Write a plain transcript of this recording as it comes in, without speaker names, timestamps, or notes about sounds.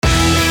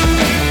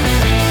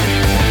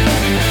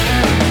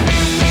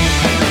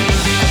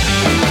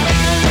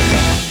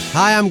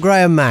Hi, I'm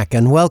Graham Mack,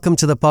 and welcome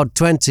to the Pod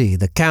 20,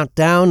 the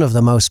countdown of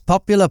the most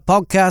popular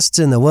podcasts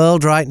in the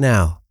world right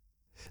now.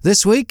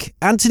 This week,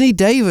 Anthony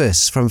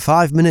Davis from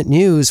 5 Minute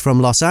News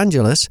from Los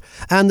Angeles,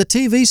 and the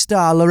TV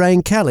star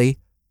Lorraine Kelly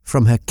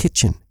from her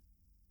kitchen.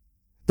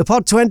 The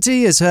Pod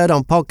 20 is heard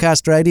on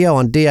podcast radio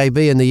on DAB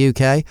in the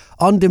UK,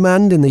 on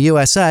demand in the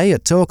USA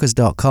at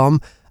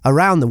talkers.com,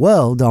 around the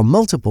world on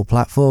multiple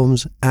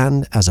platforms,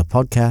 and as a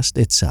podcast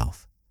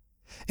itself.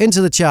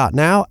 Into the chart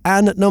now,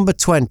 and at number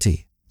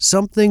 20,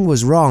 Something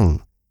Was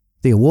Wrong,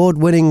 the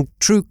award-winning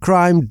true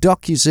crime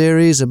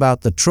docuseries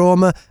about the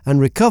trauma and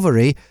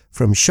recovery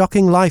from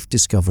shocking life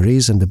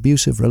discoveries and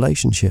abusive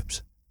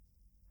relationships.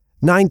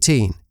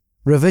 19.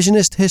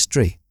 Revisionist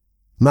History,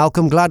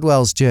 Malcolm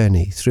Gladwell's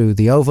journey through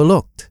the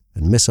overlooked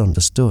and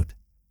misunderstood.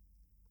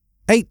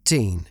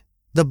 18.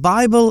 The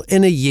Bible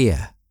in a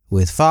Year,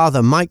 with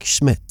Father Mike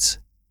Schmitz.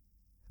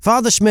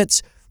 Father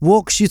Schmitz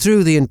walks you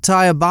through the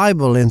entire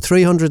Bible in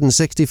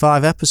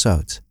 365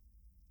 episodes.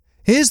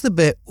 Here's the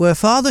bit where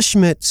Father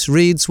Schmitz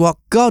reads what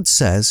God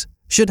says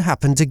should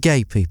happen to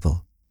gay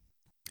people.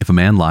 If a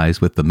man lies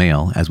with the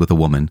male as with a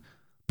woman,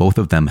 both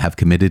of them have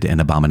committed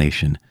an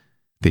abomination.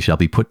 They shall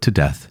be put to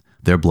death.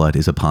 Their blood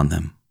is upon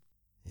them.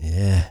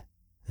 Yeah,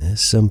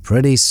 there's some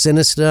pretty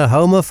sinister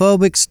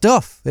homophobic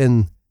stuff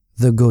in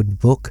the good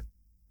book.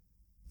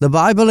 The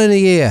Bible in a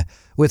Year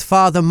with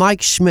Father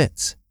Mike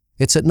Schmitz.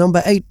 It's at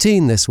number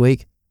 18 this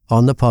week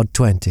on the Pod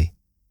 20.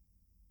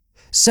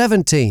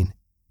 17.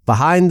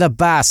 Behind the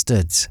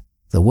Bastards,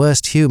 the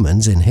worst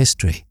humans in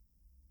history.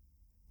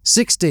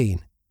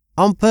 16.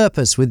 On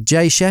Purpose with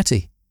Jay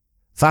Shetty.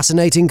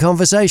 Fascinating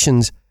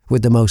conversations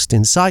with the most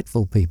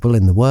insightful people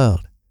in the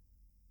world.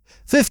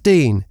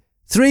 15.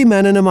 3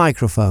 Men and a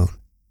Microphone.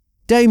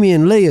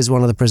 Damien Lee is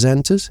one of the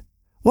presenters.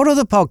 What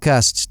other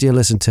podcasts do you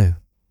listen to?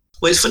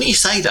 Well, it's funny you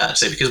say that,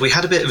 actually, because we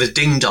had a bit of a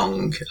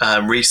ding-dong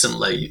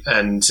recently,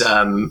 and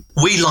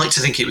we like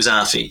to think it was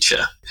our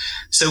feature.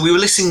 So we were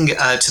listening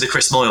to the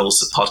Chris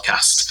Moyles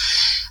podcast,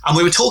 and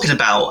we were talking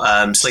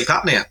about sleep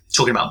apnea,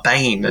 talking about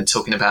Bane, and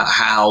talking about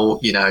how,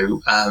 we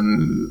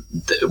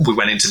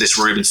went into this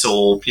room and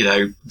saw,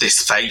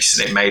 this face,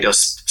 and it made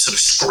us sort of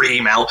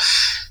scream out.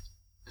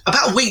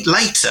 About a week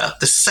later,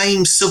 the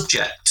same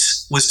subject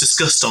was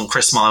discussed on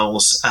Chris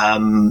Moyles'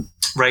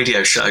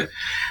 radio show.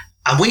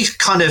 And we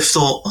kind of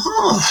thought,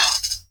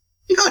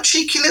 you got a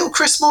cheeky little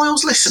Chris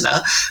Moyles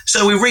listener.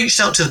 So we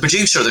reached out to the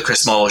producer of the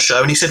Chris Moyles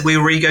show, and he said we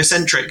were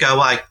egocentric, go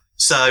away.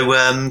 So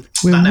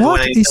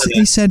what?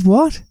 He said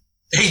what?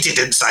 He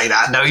didn't say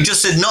that. No, he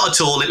just said not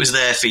at all. It was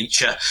their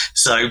feature.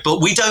 So,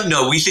 but we don't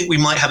know. We think we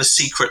might have a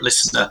secret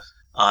listener,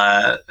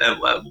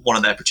 one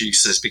of their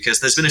producers, because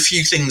there's been a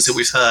few things that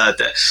we've heard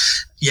that,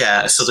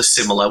 are sort of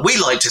similar. We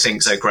like to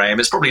think so, Graham.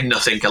 It's probably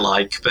nothing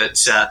alike.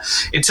 But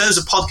in terms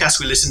of podcasts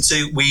we listen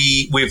to,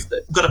 we've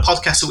got a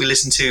podcast that we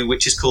listen to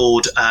which is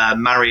called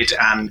Married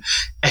and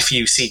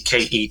Fucked.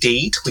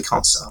 We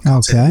can't say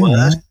the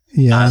word.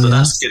 But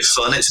that's good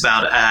fun. It's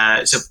about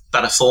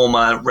a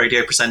former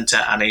radio presenter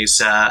and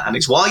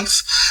his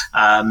wife.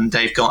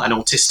 They've got an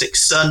autistic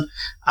son.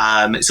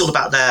 It's all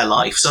about their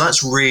life, so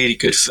that's really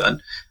good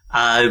fun.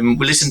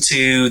 We listen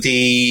to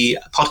the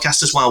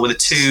podcast as well with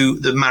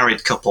the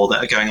married couple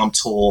that are going on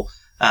tour,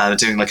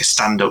 doing like a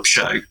stand-up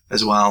show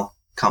as well.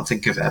 Can't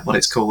think of what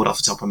it's called off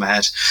the top of my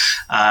head.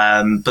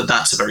 But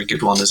that's a very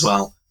good one as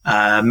well.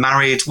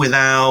 Married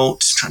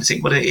Without, trying to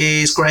think what it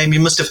is. Graham, you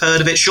must have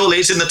heard of it. Surely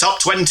it's in the top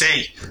 20.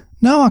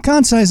 No, I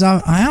can't say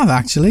so. I have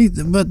actually,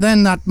 but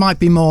then that might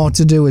be more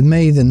to do with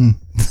me than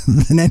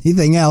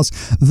anything else,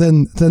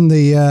 than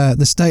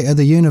the state of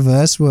the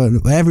universe where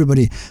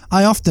everybody.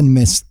 I often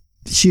miss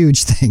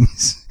huge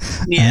things.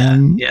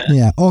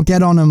 Or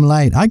get on them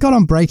late. I got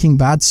on Breaking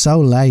Bad so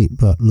late,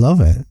 but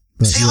love it.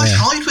 But, see, I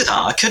tried with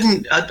that. I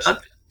couldn't.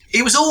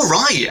 It was all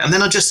right, and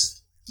then I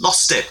just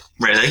lost it.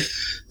 Really.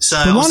 So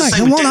the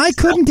one I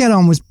couldn't get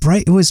on was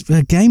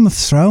Game of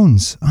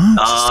Thrones.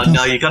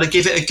 No, you got to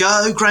give it a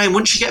go, Graham.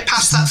 Once you get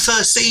past that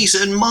first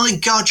season, my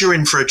God, you're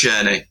in for a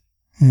journey.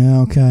 Yeah.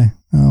 Okay.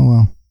 Oh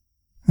well.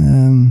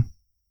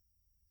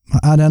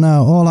 I don't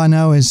know. All I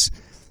know is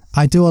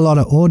I do a lot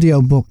of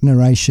audiobook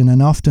narration,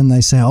 and often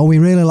they say, we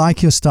really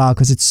like your style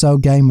because it's so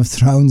Game of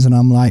Thrones, and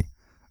I'm like,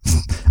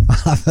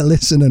 I'll have a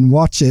listen and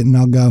watch it, and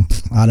I'll go,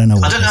 I don't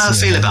know how I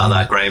feel about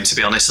that, Graham, to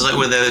be honest. I don't know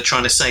whether they're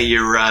trying to say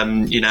you're,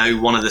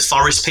 one of the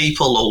forest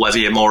people, or whether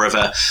you're more of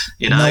a,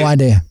 No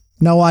idea.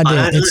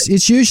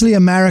 It's usually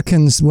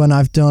Americans when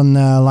I've done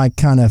like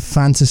kind of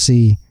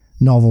fantasy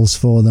novels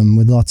for them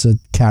with lots of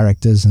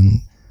characters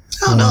and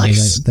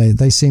nice.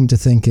 They seem to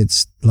think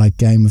it's like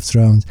Game of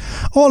Thrones.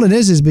 All it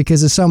is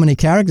because there's so many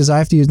characters, I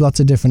have to use lots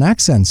of different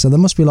accents. So there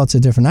must be lots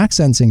of different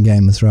accents in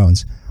Game of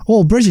Thrones.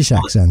 All British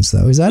accents,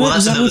 though. Is that? Well,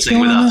 that's another thing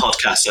with that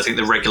podcast. I think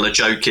the regular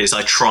joke is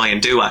I try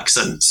and do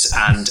accents,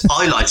 and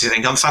I like to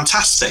think I'm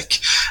fantastic.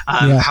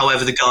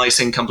 However, the guys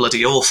think I'm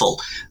bloody awful.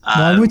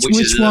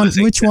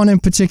 Which one in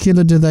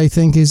particular do they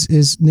think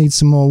needs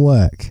some more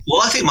work?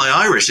 Well, I think my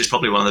Irish is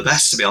probably one of the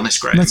best, to be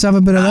honest, Graham. Let's have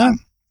a bit of that.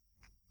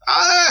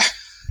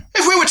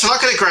 If we were to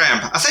look at it,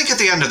 Graham, I think at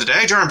the end of the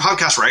day, during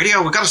podcast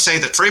radio, we've got to say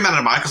that 3 Men and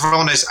a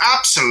Microphone is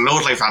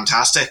absolutely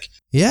fantastic.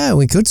 Yeah,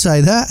 we could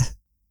say that.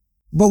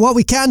 But what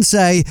we can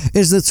say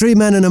is that 3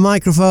 Men and a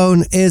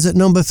Microphone is at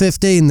number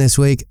 15 this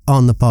week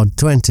on the Pod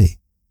 20.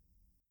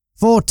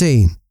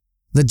 14.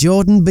 The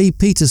Jordan B.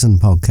 Peterson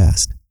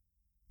Podcast.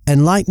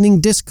 Enlightening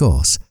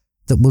discourse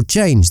that will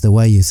change the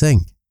way you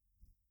think.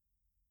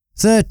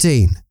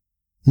 13.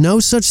 No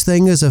Such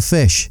Thing as a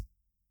Fish.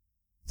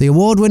 The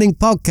award-winning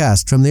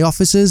podcast from the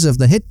offices of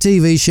the hit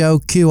TV show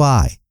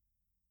QI.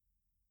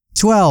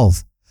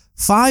 12.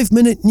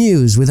 5-Minute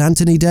News with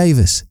Anthony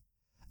Davis.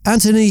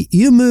 Anthony,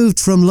 you moved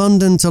from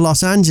London to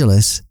Los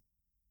Angeles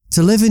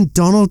to live in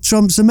Donald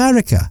Trump's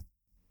America.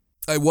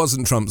 It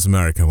wasn't Trump's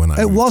America when I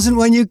moved. It wasn't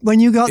when you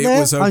got there?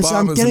 It was Obama's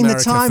I'm getting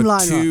America the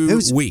timeline for 2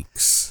 right.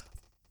 weeks.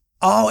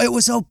 Oh, it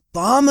was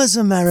Obama's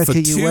America For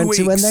you 2 went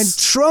to, and weeks. then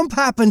Trump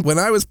happened. When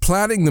I was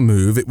planning the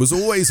move, it was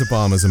always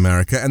Obama's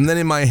America, and then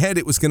in my head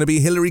it was going to be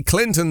Hillary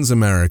Clinton's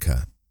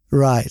America.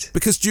 Right.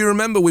 Because do you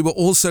remember we were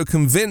also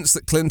convinced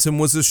that Clinton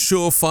was a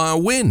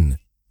surefire win?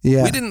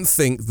 Yeah. We didn't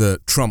think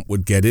that Trump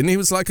would get in. He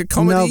was like a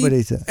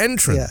comedy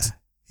entrant.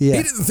 Yeah.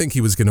 He didn't think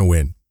he was going to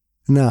win.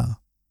 No.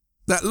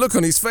 That look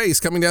on his face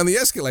coming down the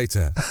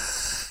escalator.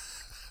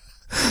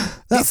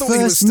 That He thought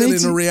he was first still in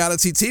meeting- a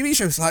reality TV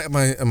show. It's like,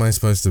 what am I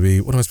supposed to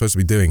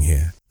be doing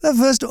here? That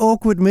first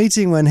awkward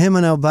meeting when him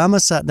and Obama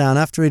sat down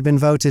after he'd been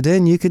voted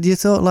in, you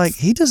thought like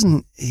he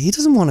doesn't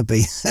want to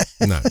be there.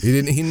 No, he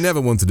didn't. He never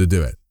wanted to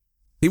do it.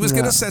 He was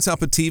going No. to set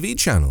up a TV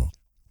channel.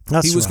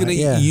 That's He was right, going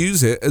to yeah.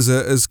 use it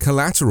as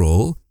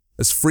collateral,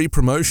 as free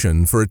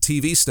promotion for a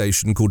TV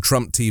station called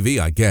Trump TV,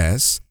 I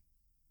guess.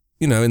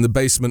 You know, in the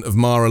basement of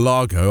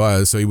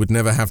Mar-a-Lago, so he would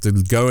never have to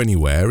go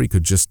anywhere. He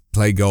could just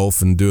play golf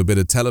and do a bit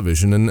of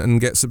television and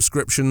get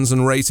subscriptions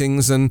and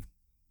ratings and,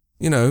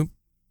 you know,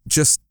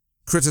 just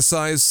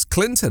criticize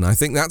Clinton. I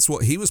think that's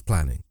what he was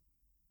planning.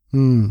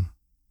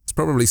 It's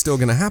probably still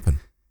going to happen.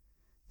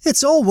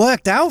 It's all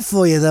worked out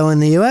for you though in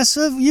the US.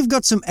 You've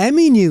got some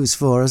Emmy news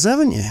for us,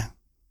 haven't you?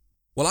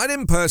 Well, I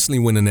didn't personally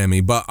win an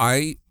Emmy, but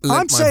I lent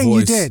I'm my saying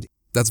voice. you did.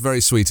 That's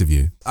very sweet of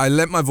you. I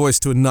lent my voice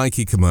to a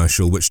Nike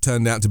commercial, which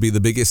turned out to be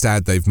the biggest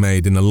ad they've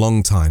made in a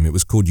long time. It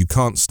was called You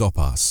Can't Stop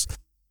Us.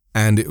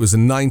 And it was a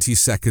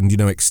 90-second,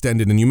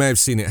 extended, and you may have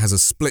seen it has a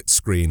split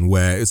screen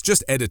where it's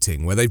just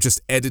editing, where they've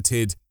just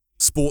edited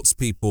sports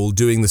people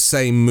doing the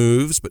same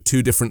moves, but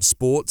 2 different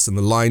sports, and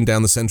the line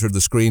down the center of the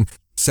screen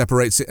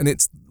separates it. And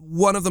it's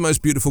one of the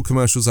most beautiful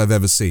commercials I've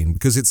ever seen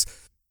because it's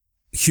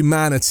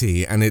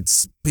humanity and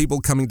it's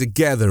people coming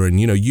together and,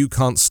 you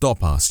can't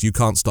stop us. You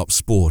can't stop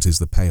sport is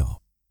the payoff.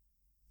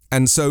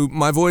 And so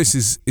my voice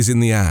is in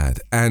the ad,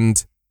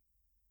 and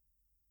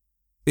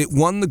it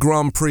won the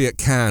Grand Prix at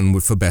Cannes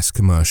for Best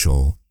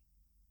Commercial,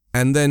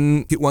 and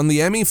then it won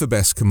the Emmy for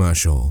Best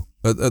Commercial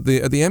at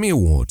the Emmy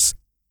Awards.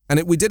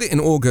 And we did it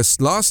in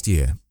August last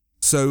year.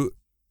 So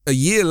a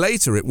year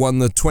later, it won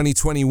the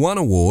 2021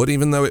 award,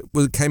 even though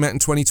it came out in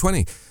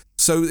 2020.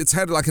 So it's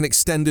had like an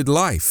extended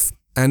life,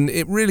 and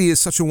it really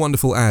is such a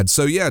wonderful ad.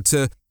 So yeah,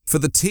 for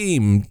the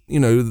team,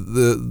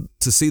 to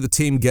see the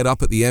team get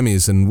up at the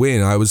Emmys and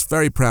win, I was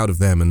very proud of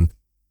them, and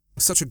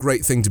such a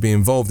great thing to be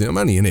involved in. I'm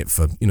only in it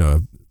for,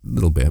 a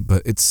little bit,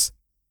 but it's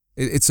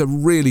a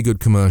really good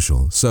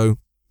commercial. So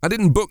I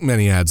didn't book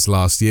many ads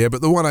last year,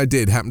 but the one I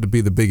did happened to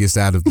be the biggest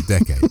ad of the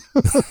decade.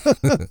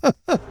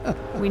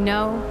 We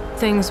know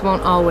things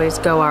won't always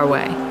go our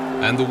way.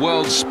 And the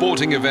world's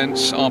sporting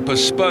events are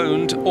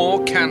postponed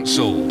or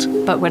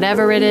cancelled. But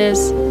whatever it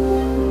is,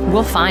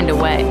 we'll find a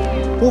way.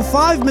 Well,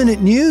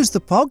 5-Minute News, the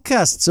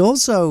podcast's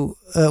also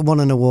won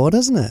an award,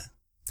 hasn't it?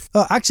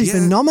 Oh, actually, it's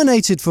been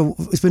nominated for.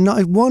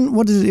 It won.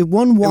 What did it? It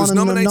won one. It was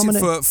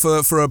nominated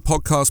for a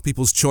Podcast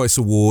People's Choice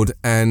Award,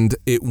 and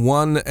it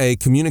won a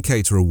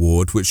Communicator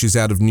Award, which is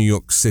out of New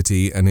York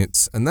City, and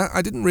that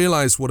I didn't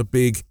realize what a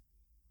big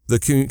the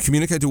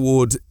Communicator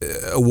Award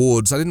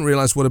awards. I didn't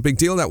realize what a big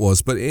deal that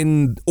was. But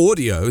in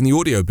the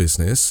audio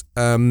business,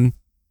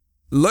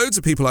 loads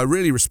of people I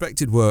really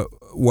respected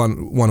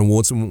won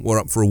awards and were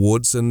up for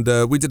awards, and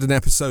we did an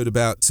episode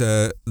about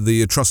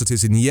the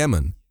atrocities in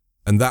Yemen.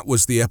 And that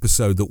was the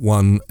episode that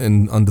won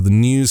under the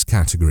news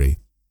category.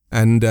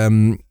 And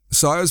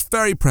so I was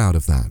very proud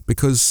of that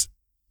because,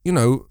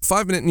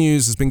 5-Minute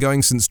News has been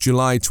going since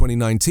July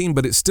 2019,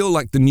 but it's still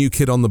like the new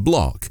kid on the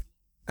block.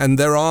 And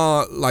there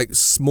are like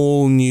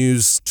small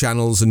news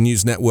channels and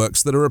news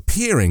networks that are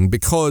appearing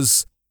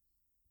because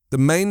the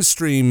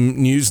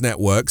mainstream news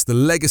networks, the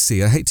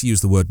legacy, I hate to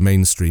use the word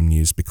mainstream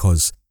news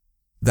because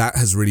that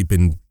has really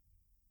been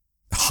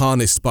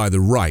harnessed by the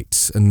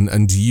right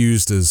and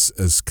used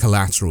as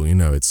collateral,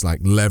 it's like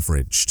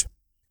leveraged.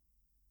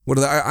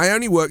 I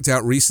only worked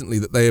out recently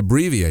that they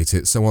abbreviate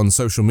it, so on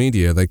social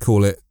media they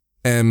call it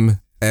MSN.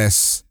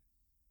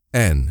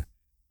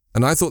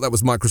 And I thought that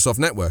was Microsoft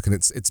Network, and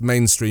it's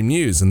mainstream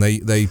news, and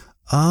they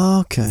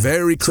okay.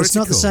 Very critical. So it's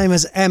not the same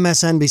as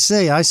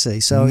MSNBC, I see.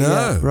 So no.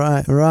 Yeah,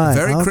 right.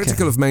 Very okay.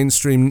 critical of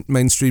mainstream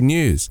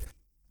news.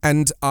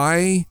 And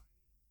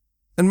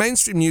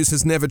mainstream news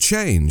has never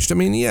changed. I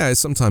mean, yeah,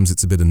 sometimes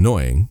it's a bit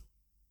annoying,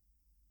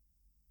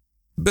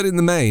 but in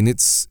the main,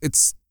 it's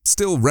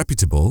still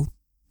reputable.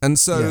 And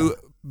so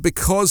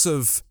because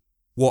of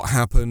what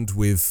happened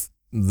with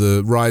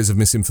the rise of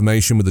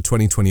misinformation with the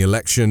 2020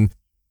 election,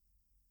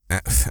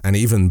 and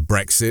even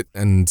Brexit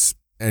and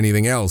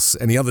anything else,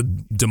 any other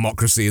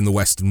democracy in the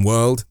Western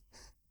world,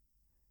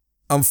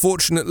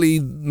 unfortunately,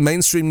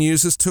 mainstream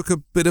news has took a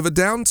bit of a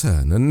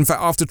downturn. And in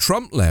fact, after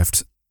Trump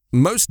left,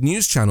 most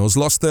news channels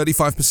lost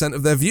 35%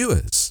 of their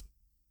viewers.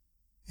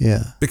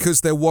 Yeah.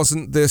 Because there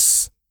wasn't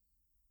this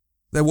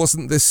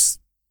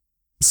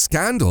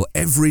scandal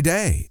every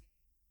day.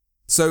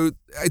 So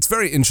it's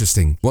very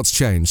interesting what's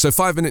changed. So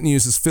 5 Minute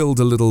News has filled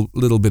a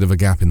little bit of a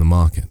gap in the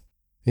market.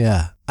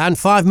 Yeah. And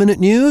 5 Minute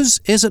News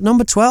is at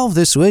number 12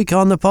 this week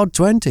on the Pod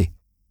 20.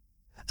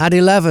 At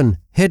 11,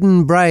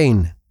 Hidden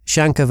Brain.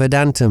 Shankar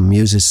Vedantam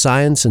uses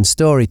science and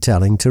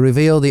storytelling to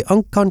reveal the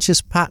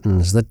unconscious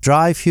patterns that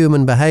drive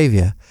human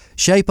behavior,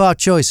 shape our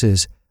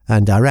choices,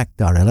 and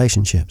direct our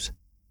relationships.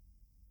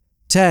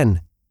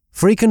 10.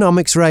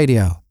 Freakonomics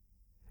Radio.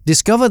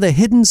 Discover the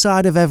hidden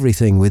side of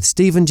everything with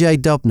Stephen J.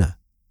 Dubner,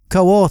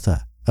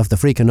 co-author of the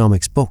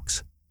Freakonomics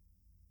books.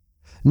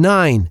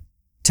 9.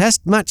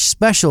 Test Match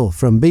Special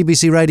from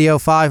BBC Radio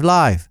 5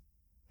 Live.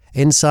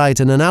 Insight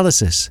and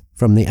analysis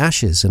from the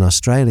Ashes in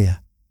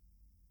Australia.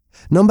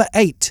 Number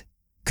 8.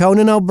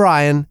 Conan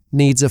O'Brien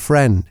Needs a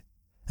Friend.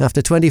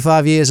 After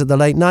 25 years at the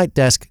late night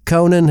desk,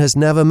 Conan has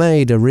never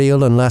made a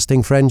real and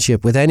lasting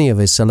friendship with any of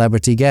his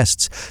celebrity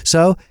guests,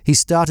 so he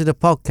started a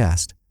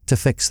podcast to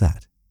fix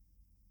that.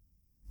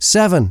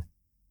 7.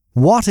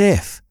 What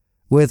If?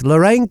 With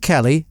Lorraine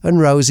Kelly and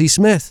Rosie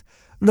Smith.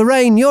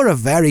 Lorraine, you're a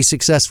very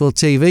successful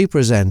TV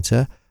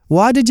presenter.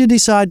 Why did you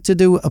decide to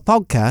do a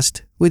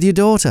podcast with your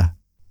daughter?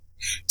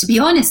 To be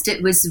honest,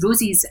 it was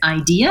Rosie's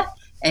idea.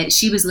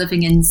 She was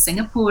living in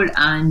Singapore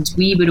and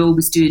we were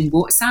always doing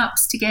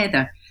WhatsApps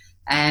together.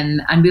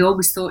 And we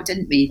always thought,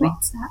 didn't we?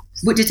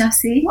 WhatsApps. What did I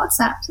say?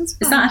 WhatsApps. Is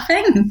that a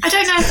thing? I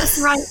don't know if that's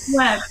the right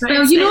word. But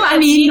well, you know what I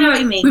mean. You know what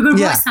I mean. We were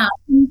Yeah.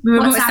 WhatsApping. We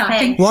were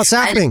WhatsApping.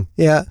 WhatsApping,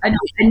 yeah.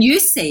 And you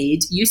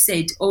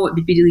said, oh, it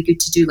would be really good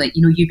to do, like,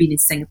 you being in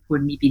Singapore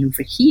and me being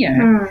over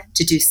here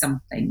to do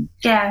something.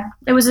 Yeah.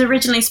 It was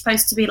originally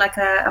supposed to be like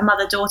a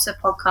mother-daughter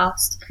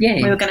podcast. Yeah.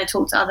 We were going to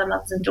talk to other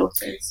mothers and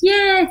daughters.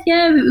 Yeah,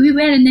 we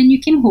were. And then you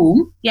came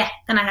home. Yeah.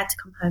 Then I had to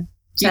come home.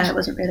 So it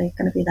wasn't really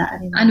going to be that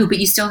anymore. I know, but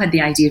you still had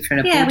the idea for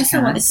a podcast. Yeah, we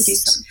still wanted to do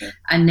something.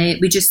 And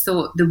we just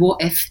thought the what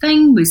if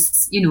thing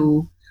was,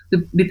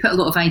 we put a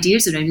lot of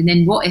ideas around, and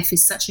then what if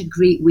is such a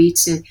great way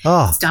to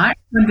start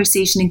a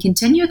conversation and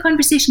continue a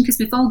conversation, because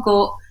we've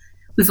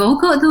all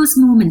got those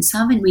moments,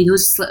 haven't we?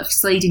 Those sort of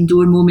sliding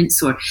door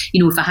moments, or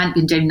if I hadn't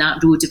been down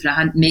that road, if I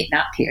hadn't met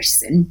that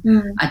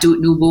person, I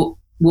don't know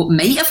what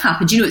might have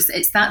happened.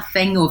 It's that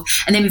thing of,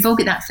 and then we've all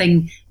got that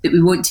thing that we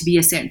want to be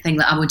a certain thing,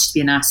 like I wanted to be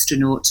an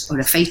astronaut or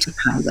a fighter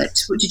pilot.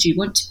 What did you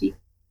want to be?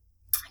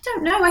 I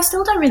don't know. I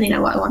still don't really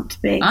know what I want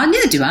to be.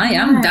 Neither do I.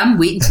 I'm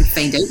waiting to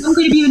find out what I'm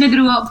going to be when I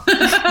grow up.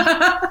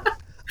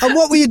 And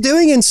what were you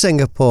doing in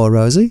Singapore,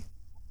 Rosie?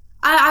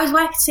 I was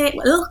working,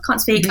 can't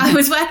speak. I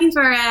was working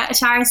for a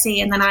charity,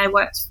 and then I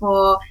worked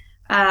for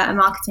a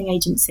marketing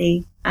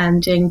agency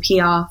doing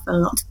PR for a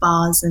lot of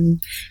bars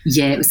and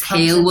it was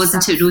hell,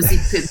 wasn't it, Rosie?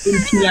 Doing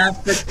PR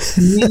for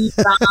new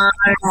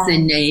bars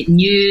and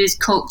new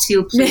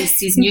cocktail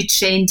places, new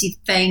trendy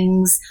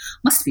things.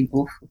 Must have been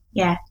awful.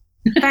 Yeah,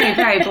 very,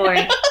 very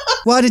boring.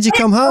 Why did you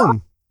come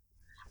home?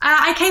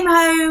 I came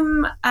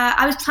home.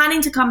 I was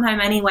planning to come home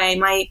anyway.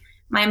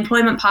 My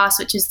employment pass,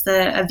 which is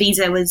a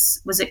visa,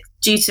 was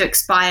due to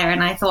expire,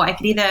 and I thought I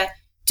could either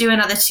do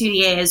another 2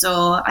 years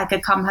or I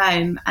could come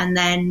home, and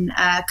then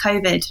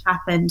COVID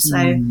happened, so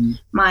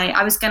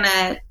I was going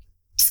to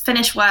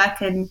finish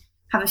work and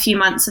have a few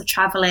months of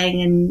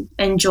traveling and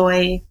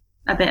enjoy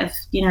a bit of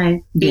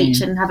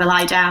beach and have a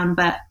lie down,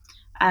 but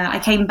I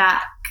came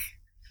back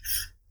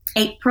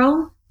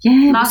April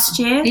last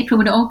year. April,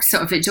 when it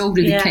all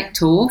really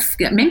kicked off.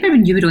 I remember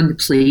when you were on the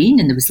plane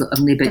and there was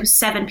only about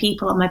 7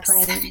 people on my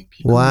plane.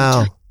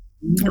 Wow.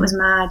 It was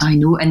mad. I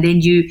know. And then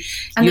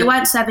they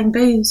weren't serving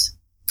booze.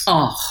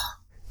 Oh,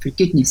 for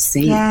goodness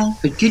sake. Yeah.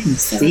 For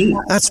goodness sake.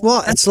 That's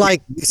what? It's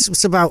like,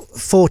 it's about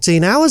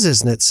 14 hours,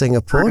 isn't it,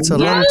 Singapore? It's a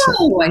long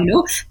time. I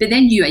know. But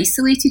then you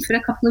isolated for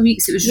a couple of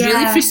weeks. It was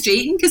really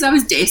frustrating because I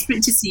was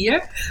desperate to see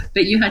her.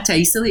 But you had to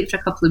isolate for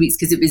a couple of weeks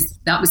because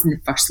that was in the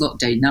first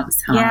lockdown. That was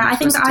hard. Yeah, I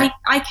think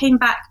I came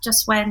back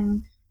just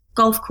when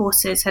golf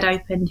courses had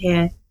opened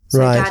here. So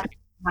right. Dad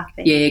was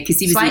happy. Yeah, because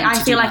he was. So I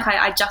feel like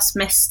I just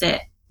missed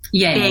it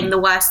being the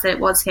worst that it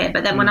was here.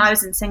 But then when I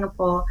was in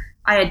Singapore,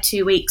 I had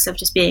 2 weeks of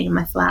just being in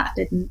my flat.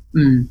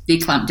 They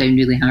clamped down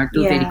really hard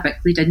though, very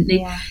quickly, didn't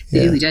they? Yeah. They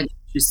really did,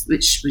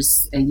 which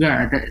was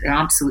the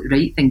absolute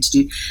right thing to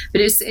do.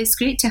 But it's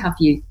great to have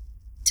you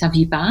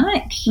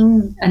back,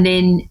 and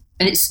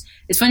it's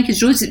funny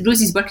because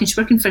Rosie's working. She's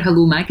working for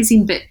Hello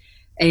Magazine, but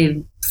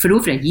for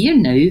over a year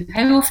now.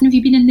 How often have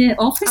you been in the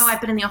office? Oh, I've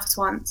been in the office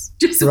once.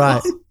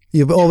 Right.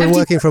 You've all been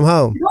working from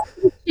home.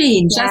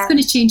 That's going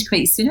to change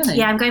quite soon, I think.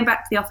 Yeah, I'm going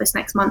back to the office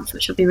next month,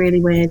 which will be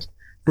really weird.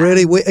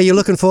 Really? Are you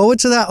looking forward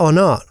to that or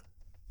not?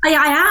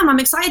 I am. I'm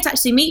excited to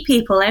actually meet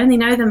people. I only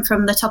know them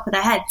from the top of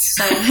their heads.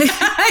 So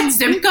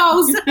Zoom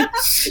calls.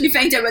 You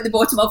find out what the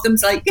bottom of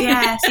them's like.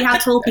 Yeah, see how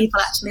tall people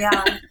actually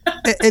are.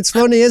 It's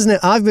funny, isn't it?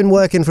 I've been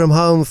working from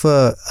home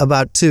for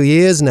about 2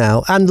 years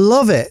now and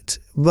love it,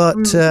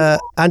 but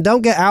and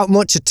don't get out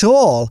much at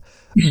all.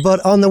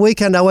 But on the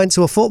weekend, I went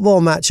to a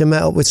football match and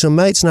met up with some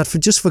mates, and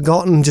I'd just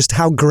forgotten just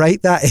how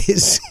great that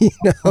is.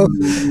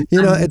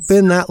 It'd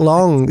been that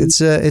long.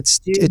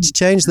 It's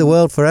changed the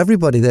world for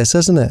everybody. This,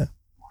 hasn't it?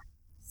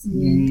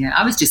 Yeah,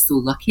 I was just so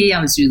lucky.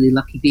 I was really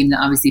lucky, Graham,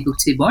 that I was able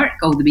to work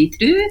all the way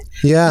through.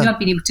 Yeah, I've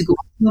been able to go to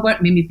my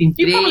work. Maybe been.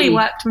 You probably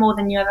worked more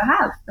than you ever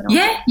have.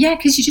 Yeah,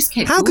 because you just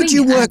kept. How going. could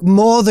you work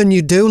more than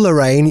you do,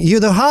 Lorraine? You're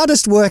the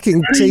hardest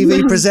working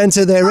TV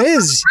presenter there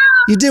is.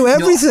 You do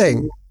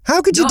everything.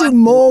 How could you do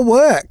more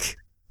work?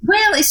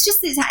 Well, it's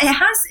just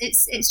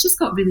just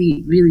got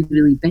really, really,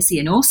 really busy,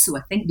 and also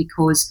I think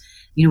because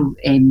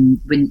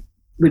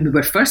when we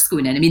were first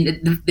going in, I mean,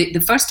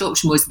 the first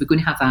option was we were going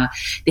to have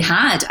they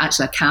had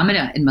actually a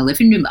camera in my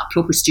living room, a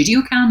proper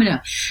studio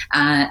camera,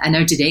 and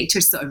our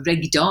director sort of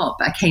rigged up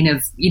a kind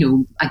of,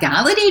 a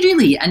gallery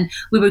really, and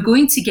we were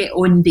going to get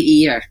on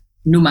the air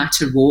no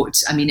matter what.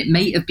 I mean, it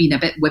might have been a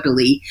bit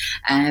wibbly,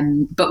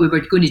 but we were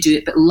going to do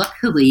it. But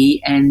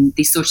luckily,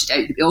 they sorted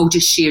out that we all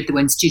just shared the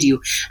one studio,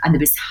 and it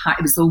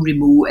was all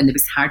remote, and there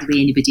was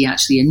hardly anybody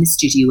actually in the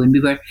studio, and we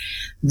were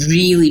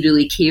really,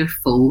 really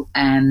careful,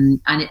 and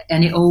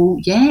it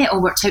all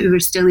worked out. We were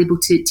still able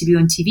to be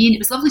on TV, and it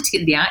was lovely to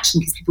get the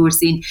action, because people were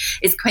saying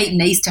it's quite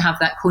nice to have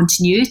that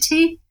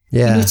continuity.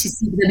 Yeah, to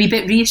see a wee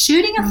bit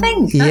reassuring, I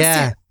think.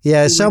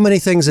 Yeah. So many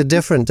things are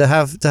different. To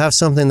have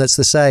something that's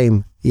the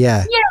same.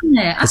 Yeah,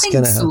 I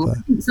think so.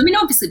 I mean,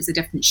 obviously it was a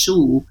different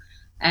show,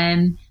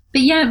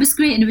 but yeah, it was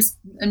great,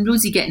 and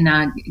Rosie getting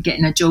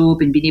a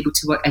job and being able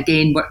to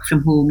work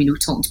from home.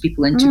 Talking to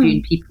people,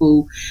 interviewing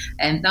people,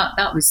 and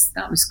that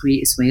was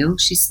great as well.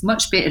 She's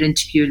much better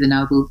interviewer than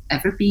I will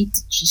ever be.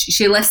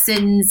 She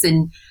listens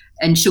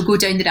and she'll go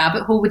down the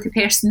rabbit hole with the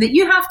person that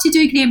you have to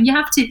do, Graham. You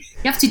have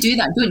to do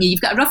that, don't you?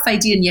 You've got a rough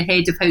idea in your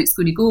head of how it's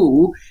going to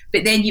go,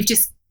 but then you've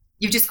just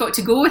got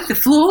to go with the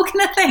flow,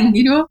 kind of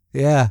thing,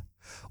 Yeah.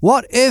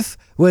 What If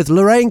with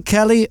Lorraine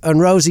Kelly and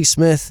Rosie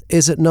Smith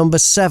is at number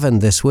 7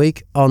 this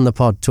week on the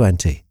Pod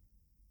 20.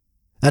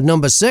 At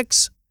number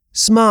 6,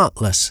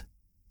 Smartless.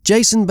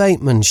 Jason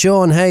Bateman,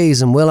 Sean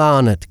Hayes and Will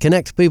Arnott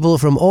connect people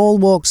from all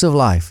walks of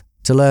life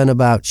to learn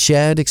about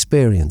shared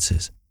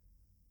experiences.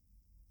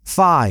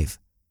 5.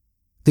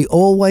 The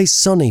Always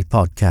Sunny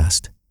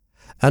podcast.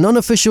 An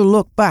unofficial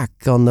look back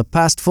on the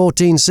past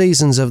 14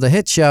 seasons of the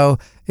hit show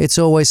It's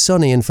Always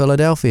Sunny in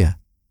Philadelphia.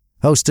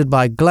 Hosted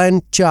by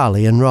Glenn,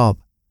 Charlie and Rob.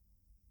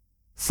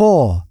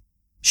 4.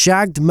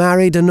 Shagged,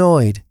 Married,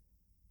 Annoyed.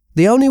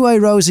 The only way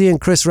Rosie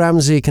and Chris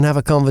Ramsey can have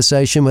a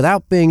conversation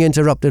without being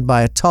interrupted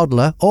by a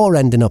toddler or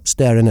ending up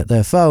staring at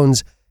their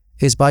phones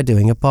is by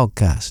doing a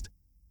podcast.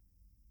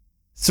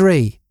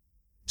 3.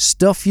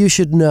 Stuff You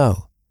Should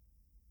Know.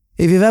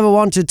 If you've ever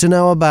wanted to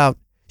know about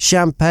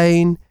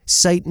champagne,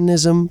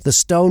 Satanism, the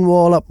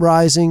Stonewall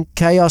Uprising,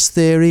 chaos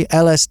theory,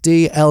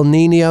 LSD, El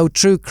Nino,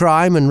 true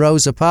crime and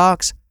Rosa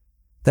Parks,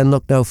 then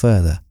look no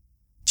further.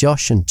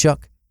 Josh and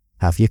Chuck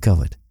have you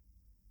covered.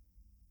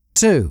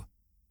 2.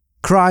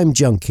 Crime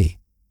Junkie.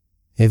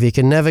 If you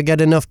can never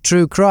get enough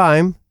true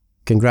crime,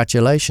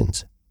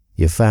 congratulations,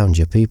 you've found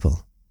your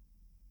people.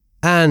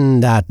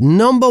 And at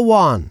number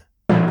 1...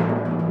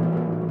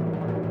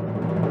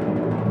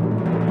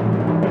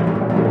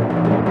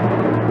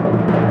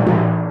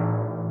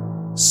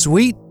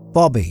 Sweet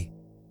Bobby.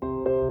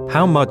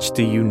 How much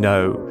do you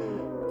know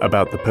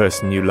about the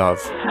person you love?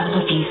 I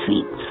love you,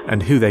 Sweet.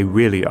 And who they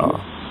really are?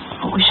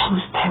 I wish I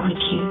was there with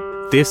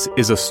you. This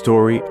is a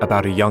story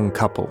about a young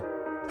couple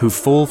who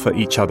fall for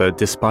each other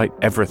despite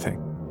everything.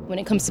 When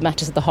it comes to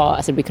matters of the heart,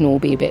 I said we can all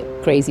be a bit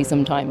crazy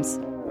sometimes.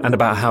 And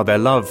about how their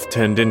love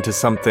turned into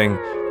something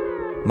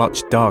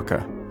much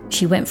darker.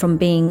 She went from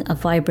being a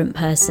vibrant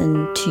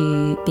person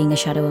to being a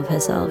shadow of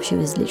herself. She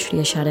was literally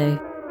a shadow.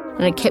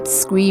 And I kept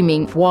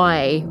screaming,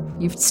 why?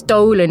 You've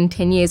stolen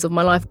 10 years of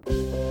my life.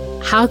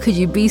 How could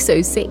you be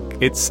so sick?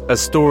 It's a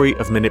story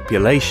of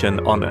manipulation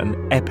on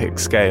an epic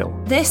scale.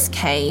 This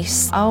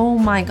case, oh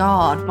my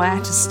God, where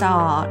to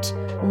start?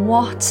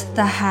 What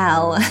the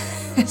hell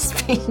has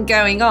been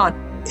going on?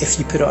 If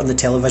you put it on the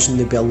television,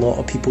 there'd be a lot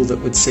of people that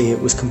would say it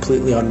was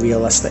completely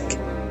unrealistic.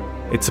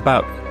 It's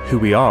about who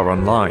we are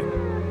online,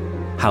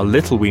 how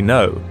little we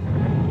know.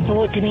 So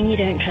what do you mean you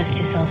don't trust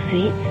yourself,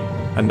 Sweet?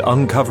 And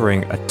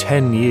uncovering a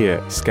 10-year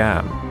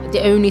scam.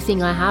 The only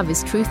thing I have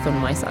is truth on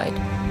my side.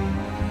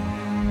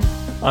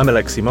 I'm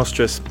Alexi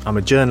Mostras, I'm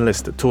a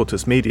journalist at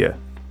Tortoise Media,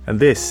 and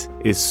this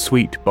is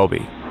Sweet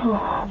Bobby.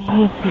 Oh,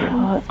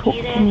 sweetheart, talk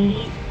to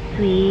me.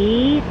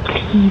 Sweet,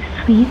 please,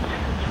 Sweet.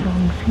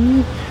 Strong,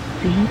 Sweet,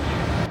 Sweet.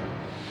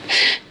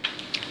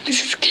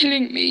 This is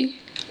killing me.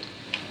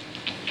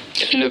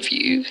 I love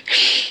you.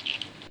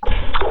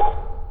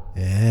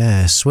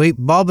 Yeah, Sweet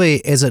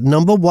Bobby is at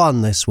number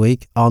 1 this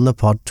week on the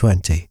Pod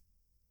 20.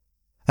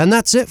 And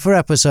that's it for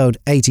episode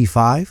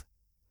 85.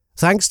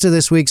 Thanks to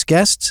this week's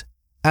guests,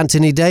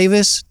 Anthony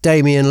Davis,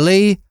 Damian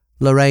Lee,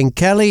 Lorraine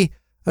Kelly,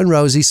 and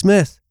Rosie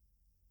Smith.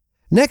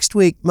 Next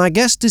week, my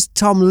guest is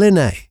Tom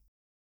Linney.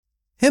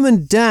 Him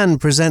and Dan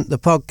present the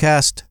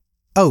podcast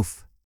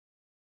Oaf.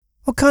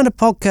 What kind of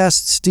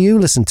podcasts do you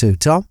listen to,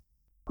 Tom?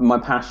 My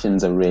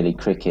passions are really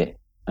cricket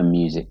and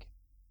music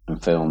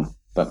and film,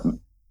 but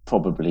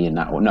probably in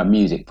that order. No,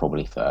 music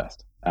probably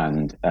first.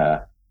 And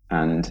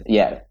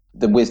yeah,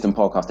 the Wisdom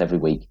podcast every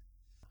week.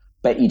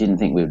 Bet you didn't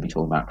think we would be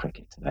talking about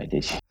cricket today,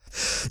 did you?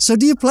 So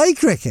do you play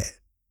cricket?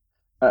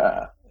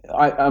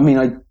 I mean,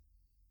 I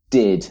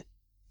did.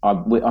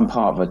 I'm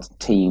part of a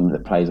team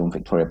that plays on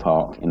Victoria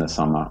Park in the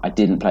summer. I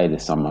didn't play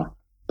this summer,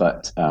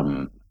 but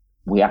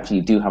we actually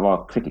do have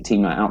our cricket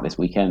team night out this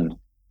weekend.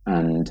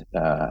 And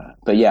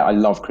but yeah, I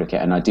love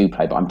cricket and I do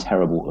play, but I'm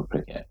terrible at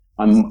cricket.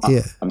 I'm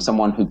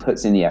someone who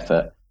puts in the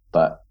effort,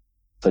 but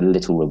for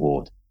little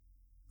reward.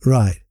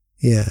 Right.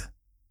 Yeah.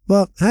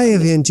 Well, hey,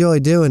 if you enjoy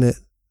doing it,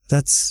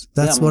 that's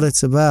what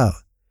it's about.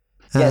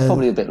 Yeah, it's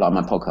probably a bit like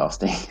my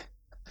podcasting.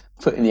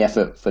 Put in the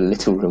effort for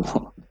little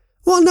reward.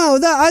 Well, no,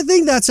 I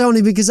think that's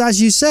only because,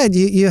 as you said,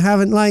 you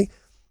haven't, like,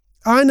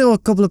 I know a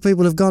couple of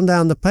people have gone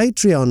down the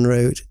Patreon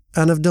route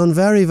and have done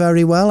very,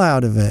 very well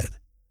out of it.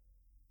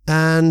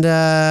 And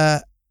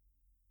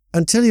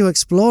until you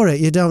explore it,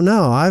 you don't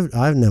know.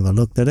 I've never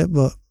looked at it,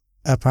 but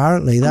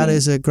apparently that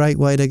is a great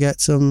way to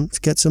get some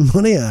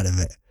money out of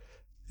it.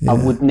 Yeah. I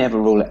would never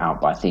rule it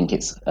out, but I think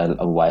it's a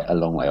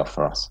long way off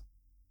for us.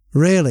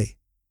 Really?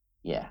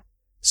 Yeah.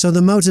 So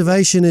the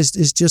motivation is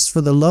just for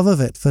the love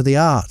of it, for the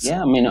art.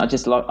 Yeah, I mean, I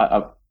just like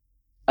I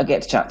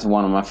get to chat to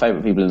one of my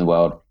favourite people in the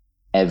world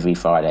every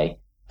Friday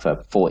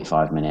for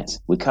 45 minutes.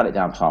 We cut it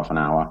down to half an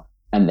hour,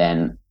 and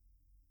then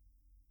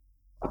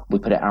we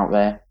put it out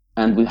there,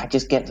 and we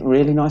just get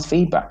really nice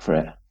feedback for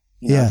it.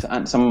 You know?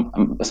 And some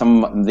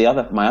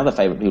of my other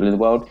favourite people in the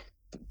world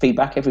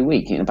feedback every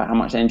week about how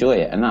much they enjoy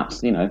it, and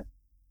that's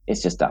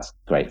that's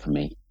great for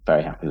me.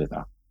 Very happy with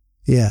that.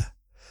 Yeah.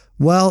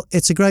 Well,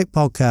 it's a great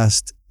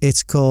podcast.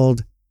 It's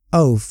called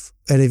Oaf,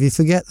 and if you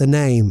forget the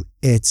name,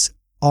 it's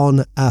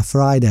on a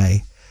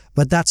Friday.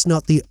 But that's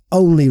not the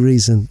only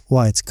reason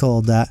why it's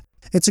called that.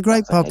 It's a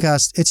great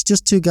podcast. It's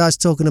just two guys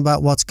talking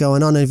about what's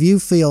going on. And if you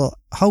feel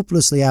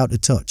hopelessly out of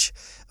touch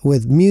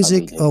with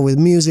music or with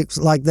music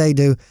like they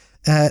do,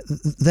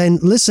 then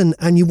listen,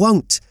 and you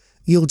won't.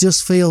 You'll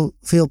just feel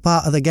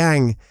part of the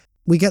gang.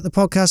 We get the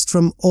podcast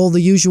from all the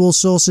usual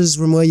sources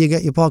from where you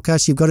get your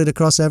podcast. You've got it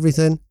across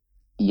everything.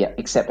 Yeah,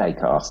 except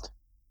Acast.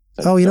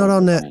 So you're not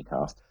on there.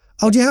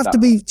 Oh, do you have to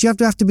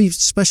be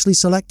specially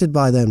selected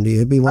by them? Do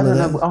you be one of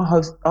them?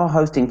 Our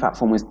hosting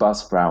platform is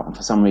Buzzsprout, and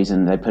for some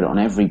reason they put it on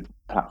every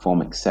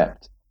platform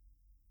except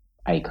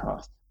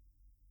Acast.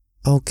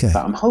 Okay.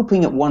 But I'm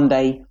hoping that one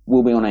day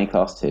we'll be on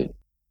Acast too.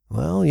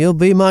 Well, you'll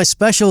be my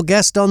special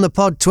guest on the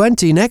Pod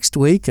 20 next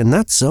week, and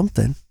that's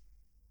something.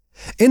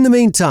 In the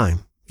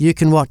meantime, you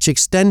can watch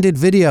extended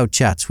video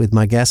chats with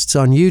my guests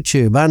on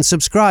YouTube and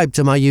subscribe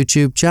to my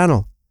YouTube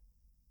channel.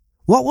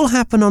 What will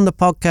happen on the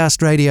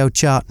podcast radio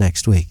chart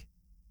next week?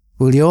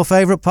 Will your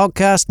favourite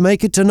podcast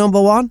make it to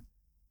number 1?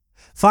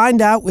 Find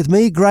out with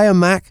me, Graham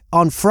Mack,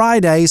 on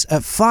Fridays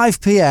at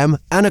 5 p.m.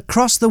 and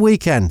across the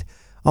weekend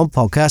on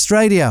Podcast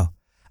Radio.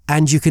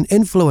 And you can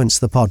influence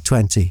the Pod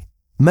 20.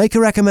 Make a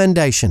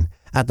recommendation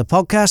at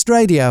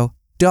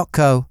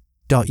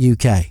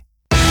thepodcastradio.co.uk.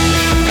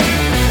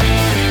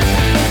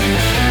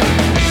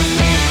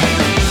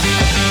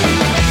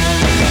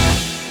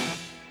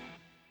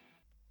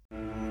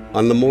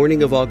 On the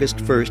morning of August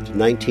 1st,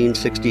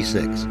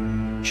 1966,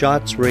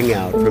 shots ring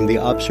out from the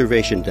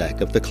observation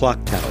deck of the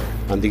clock tower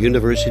on the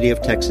University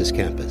of Texas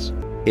campus.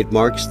 It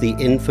marks the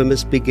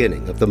infamous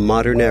beginning of the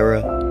modern era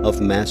of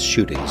mass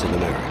shootings in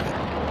America.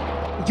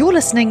 You're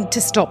listening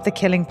to Stop the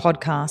Killing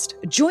podcast.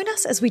 Join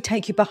us as we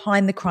take you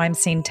behind the crime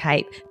scene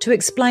tape to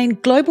explain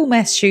global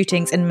mass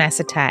shootings and mass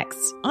attacks.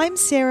 I'm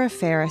Sarah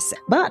Ferris,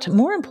 but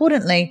more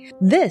importantly,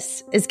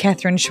 this is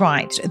Catherine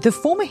Schweit, the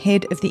former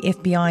head of the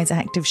FBI's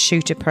active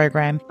shooter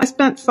program. I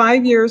spent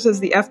 5 years as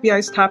the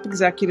FBI's top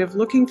executive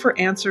looking for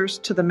answers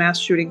to the mass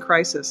shooting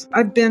crisis.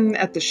 I've been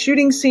at the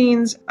shooting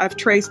scenes, I've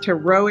traced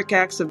heroic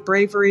acts of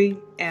bravery,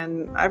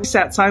 and I've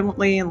sat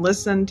silently and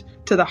listened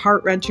to the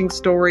heart-wrenching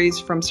stories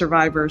from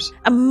survivors.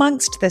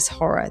 Amongst this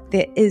horror,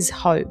 there is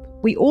hope.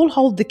 We all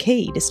hold the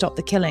key to stop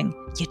the killing.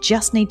 You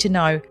just need to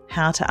know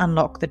how to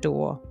unlock the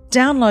door.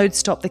 Download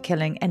Stop the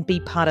Killing and be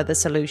part of the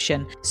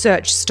solution.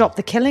 Search Stop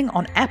the Killing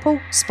on Apple,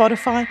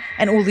 Spotify,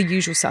 and all the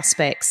usual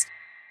suspects.